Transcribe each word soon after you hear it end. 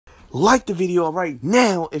Like the video right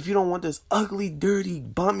now if you don't want this ugly, dirty,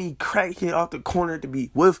 bummy crackhead off the corner to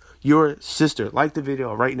be with your sister. Like the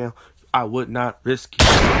video right now. I would not risk it.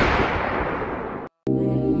 I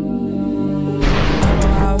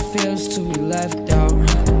know how it feels to be left out.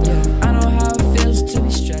 Yeah, I know how it feels to be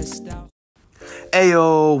stressed out.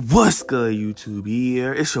 Ayo, what's good, YouTube?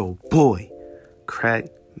 Here, it's your boy, Crack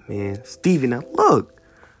Man Steven. Now, look,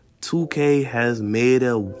 2K has made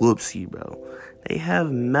a whoopsie, bro. They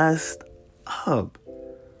have messed up.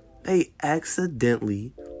 They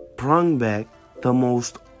accidentally brung back the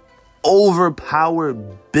most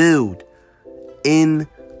overpowered build in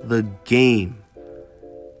the game.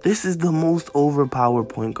 This is the most overpowered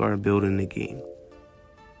point guard build in the game.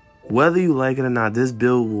 Whether you like it or not, this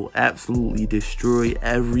build will absolutely destroy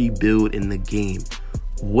every build in the game.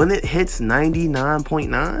 When it hits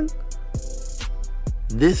 99.9,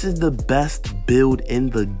 this is the best build in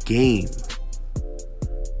the game.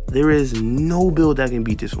 There is no build that can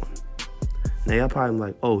beat this one. Now y'all probably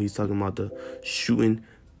like, oh, he's talking about the shooting,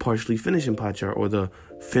 partially finishing pie chart, or the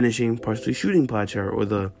finishing, partially shooting pie chart, or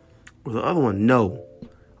the other one. No,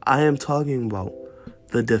 I am talking about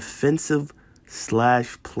the defensive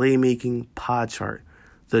slash playmaking pie chart,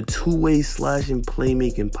 the two-way slashing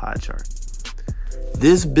playmaking pie chart.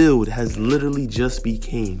 This build has literally just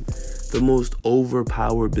became the most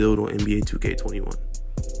overpowered build on NBA2K21.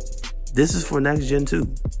 This is for next gen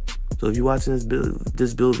too. So if you're watching this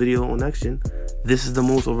build video on next gen, this is the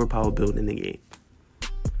most overpowered build in the game.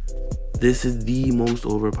 This is the most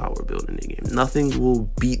overpowered build in the game. Nothing will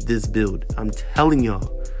beat this build. I'm telling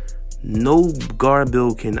y'all. No guard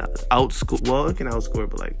build can outscore. Well, it can outscore,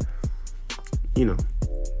 but like, you know,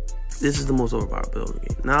 this is the most overpowered build in the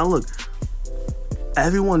game. Now look,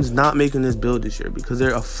 everyone's not making this build this year because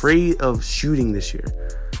they're afraid of shooting this year.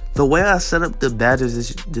 The way I set up the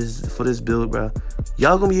badges for this build, bro,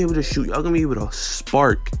 y'all gonna be able to shoot. Y'all gonna be able to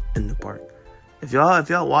spark in the park. If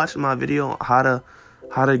y'all watch my video on how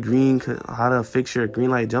to fix your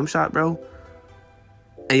green light jump shot, bro,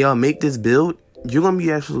 and y'all make this build, you're gonna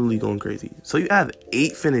be absolutely going crazy. So you have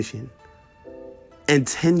 8 finishing and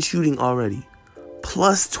 10 shooting already,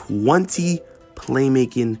 plus 20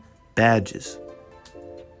 playmaking badges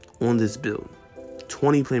on this build.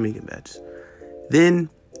 20 playmaking badges. Then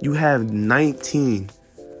you have 19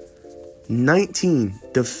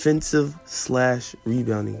 defensive slash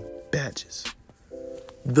rebounding badges.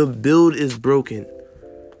 The build is broken.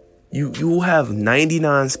 You will have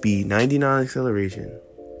 99 speed, 99 acceleration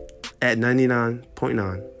at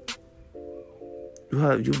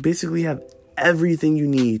 99.9. You basically have everything you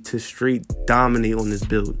need to straight dominate on this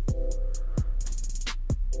build.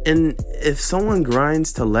 And if someone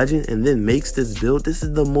grinds to legend and then makes this build, this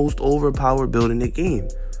is the most overpowered build in the game.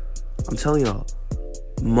 I'm telling y'all,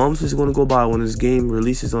 months is going to go by when this game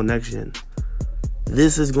releases on next gen.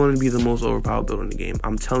 This is going to be the most overpowered build in the game.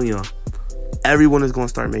 I'm telling y'all, everyone is going to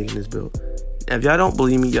start making this build. If y'all don't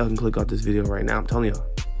believe me, y'all can click off this video right now. I'm telling y'all,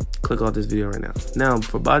 click off this video right now. Now,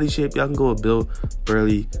 for body shape, y'all can go with build,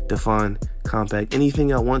 burly, define, compact, anything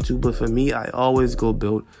y'all want to. But for me, I always go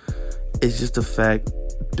build. It's just a fact.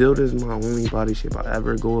 Build is my only body shape I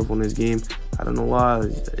ever go with on this game. I don't know why.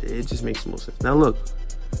 It just makes the most sense. Now look,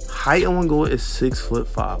 height I want to go with is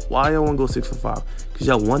 6'5". Why I want to go 6'5"? Because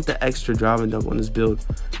y'all want the extra drive and dunk on this build.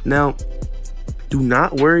 Now, do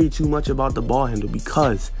not worry too much about the ball handle,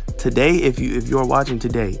 because today, if you're watching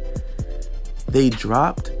today, they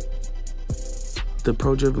dropped the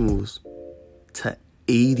pro dribble moves to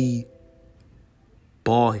 80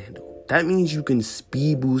 ball handle. That means you can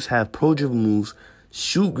speed boost, have pro dribble moves,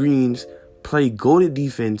 shoot greens, play goated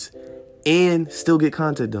defense, and still get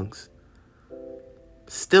contact dunks.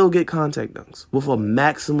 Still get contact dunks with a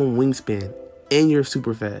maximum wingspan, and you're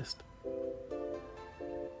super fast.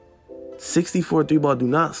 64 3-ball, do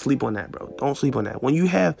not sleep on that, bro. Don't sleep on that. When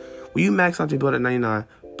you max out your build at 99,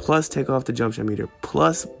 plus take off the jump shot meter,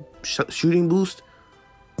 plus shooting boost,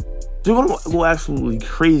 you're gonna go absolutely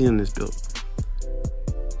crazy in this build.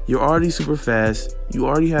 You're already super fast. You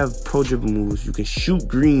already have pro dribble moves. You can shoot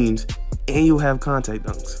greens, and you'll have contact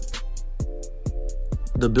dunks.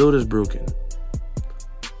 The build is broken.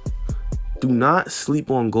 Do not sleep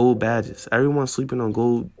on gold badges. Everyone's sleeping on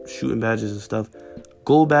gold shooting badges and stuff.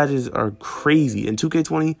 Gold badges are crazy. In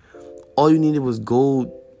 2K20, all you needed was gold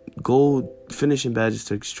finishing badges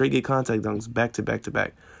to straight get contact dunks back to back to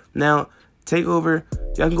back. Now, Takeover,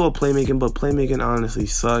 y'all can go with playmaking, but playmaking honestly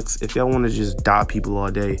sucks. If y'all want to just dot people all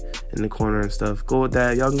day in the corner and stuff, go with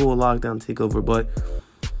that. Y'all can go with lockdown, takeover, but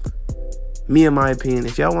me, in my opinion,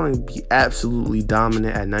 if y'all want to be absolutely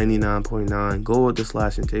dominant at 99.9, go with the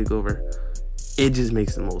slash and takeover. It just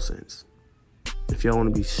makes the most sense. if y'all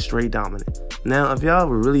want to be straight dominant. Now, if y'all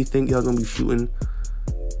really think y'all gonna be shooting,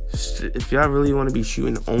 if y'all really want to be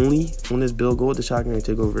shooting only on this build, go with the shotgun and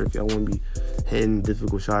take over. If y'all want to be hitting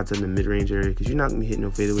difficult shots in the mid-range area, because you're not gonna be hitting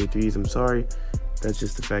no fadeaway threes. I'm sorry, that's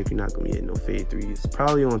just the fact. You're not gonna be hitting no fade threes.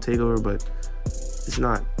 Probably on takeover, but it's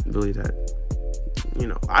not really that. You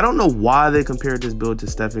know, I don't know why they compared this build to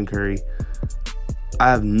Stephen Curry. I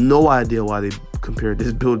have no idea why they compared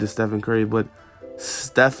this build to Stephen Curry, but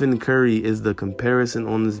Stephen Curry is the comparison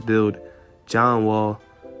on this build. John Wall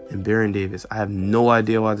and Baron Davis. I have no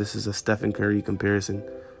idea why this is a Stephen Curry comparison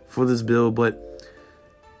for this build, but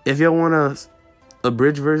if y'all want a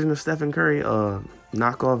bridge version of Stephen Curry,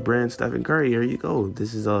 knockoff brand Stephen Curry, here you go.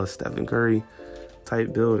 This is a Stephen Curry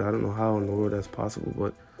type build. I don't know how in the world that's possible,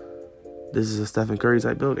 but this is a Stephen Curry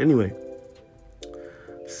type build. Anyway,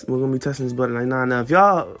 we're going to be testing this build at 99. Now, if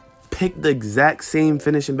y'all pick the exact same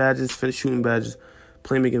finishing badges, shooting badges,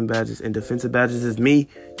 playmaking badges, and defensive badges as me,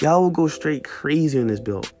 y'all will go straight crazy in this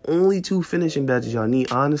build. Only 2 finishing badges y'all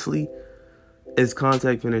need, honestly, is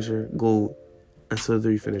contact finisher, gold, and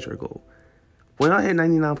slithery finisher, gold. When y'all hit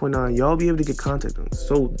 99.9, y'all be able to get contact on.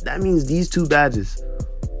 So that means these 2 badges,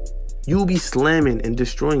 you will be slamming and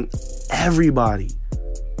destroying everybody.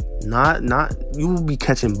 Not you will be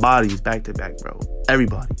catching bodies back to back, bro.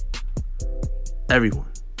 Everybody. Everyone.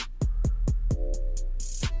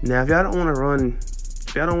 Now, if y'all don't want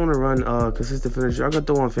to run consistent finisher, y'all can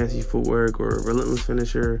throw on fancy footwork or relentless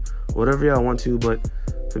finisher, whatever y'all want to, but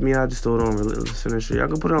for me, I just throw it on relentless finisher. Y'all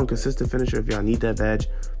can put it on consistent finisher if y'all need that badge,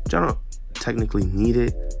 but y'all don't technically need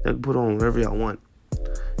it. Y'all can put it on whatever y'all want.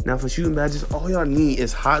 Now, for shooting badges, all y'all need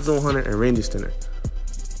is hot zone hunter and range extender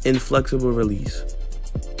and flexible release.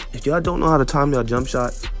 If y'all don't know how to time y'all jump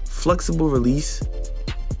shot, flexible release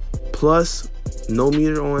plus no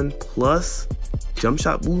meter on plus jump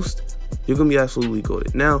shot boost, you're gonna be absolutely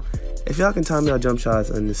goated. Now, if y'all can time y'all jump shots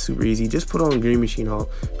and it's super easy, just put on green machine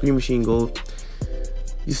gold.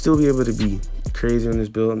 You still be able to be crazy on this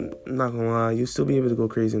build. I'm not gonna lie, you'll still be able to go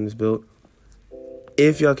crazy on this build.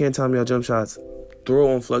 If y'all can't time y'all jump shots,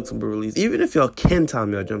 throw on flexible release. Even if y'all can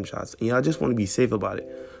time y'all jump shots and y'all just want to be safe about it,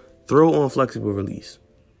 throw on flexible release.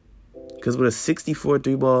 Because with a 64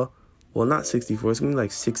 3 ball, well, not 64, it's gonna be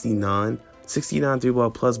like 69 3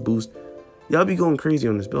 ball plus boost, y'all be going crazy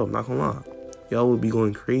on this build. I'm not gonna lie, y'all will be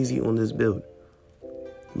going crazy on this build,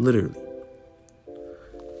 literally.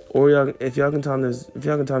 Or y'all, if y'all can time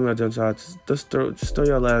y'all jump shots, just throw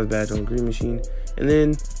your last badge on green machine, and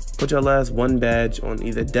then put your last 1 badge on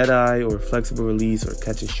either Deadeye or flexible release or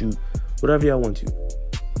catch and shoot, whatever y'all want to.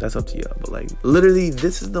 That's up to y'all. But like, literally,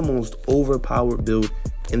 this is the most overpowered build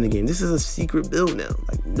in the game. This is a secret build now.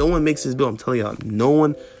 Like, no one makes this build. I'm telling y'all, no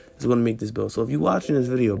one is gonna make this build. So if you're watching this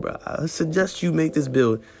video, bro, I suggest you make this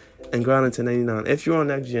build and grind into 99. If you're on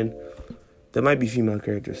next gen, there might be female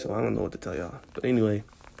characters, so I don't know what to tell y'all. But anyway,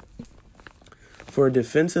 for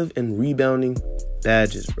defensive and rebounding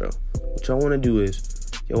badges, bro, what y'all want to do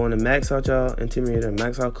is y'all want to max out y'all intimidator,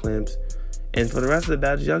 max out clamps, and for the rest of the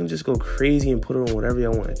badges, y'all can just go crazy and put it on whatever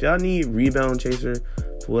y'all want. If y'all need rebound chaser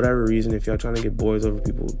for whatever reason, if y'all trying to get boys over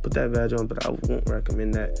people, put that badge on, but I won't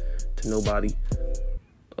recommend that to nobody.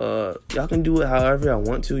 Y'all can do it however y'all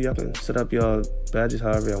want to. Y'all can set up y'all badges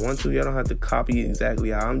however y'all want to. Y'all don't have to copy exactly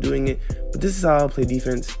how I'm doing it, but this is how I'll play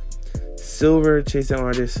defense. Silver chasing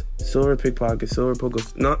artist, silver pickpocket, silver poker,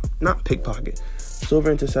 not pickpocket,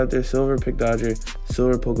 silver interceptor, silver pick dodger,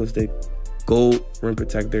 silver pogo stick, gold rim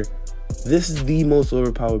protector. This is the most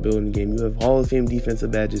overpowered build in the game. You have Hall of Fame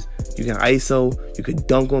defensive badges. You can ISO, you can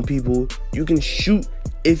dunk on people, you can shoot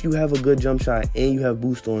if you have a good jump shot and you have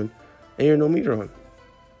boost on and you're no meter on.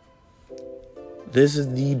 This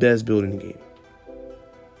is the best build in the game,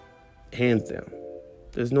 hands down.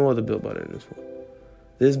 There's no other build better than this one.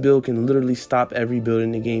 This build can literally stop every build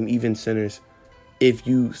in the game, even centers, if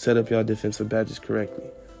you set up your defensive badges correctly.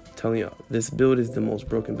 I'm telling y'all, this build is the most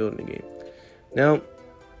broken build in the game. Now,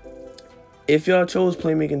 if y'all chose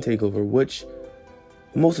Playmaking Takeover, which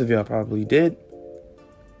most of y'all probably did,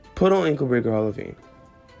 put on Ankle Breaker Hall of Fame.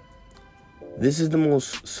 This is the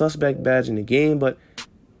most suspect badge in the game, but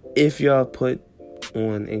if y'all put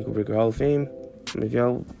on Ankle Breaker Hall of Fame, if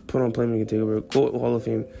y'all put on Playmaking Takeover, go Hall of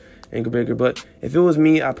Fame, Ankle Breaker. But if it was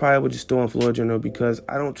me, I probably would just throw on Floor General because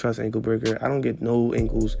I don't trust Ankle Breaker. I don't get no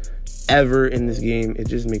ankles ever in this game. It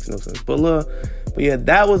just makes no sense. But yeah,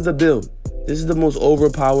 that was the build. This is the most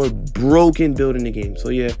overpowered, broken build in the game. So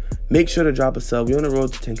yeah, make sure to drop a sub. We're on the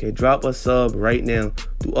road to 10K. Drop a sub right now.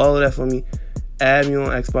 Do all of that for me. Add me on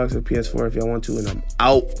Xbox or PS4 if y'all want to, and I'm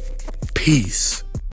out. Peace.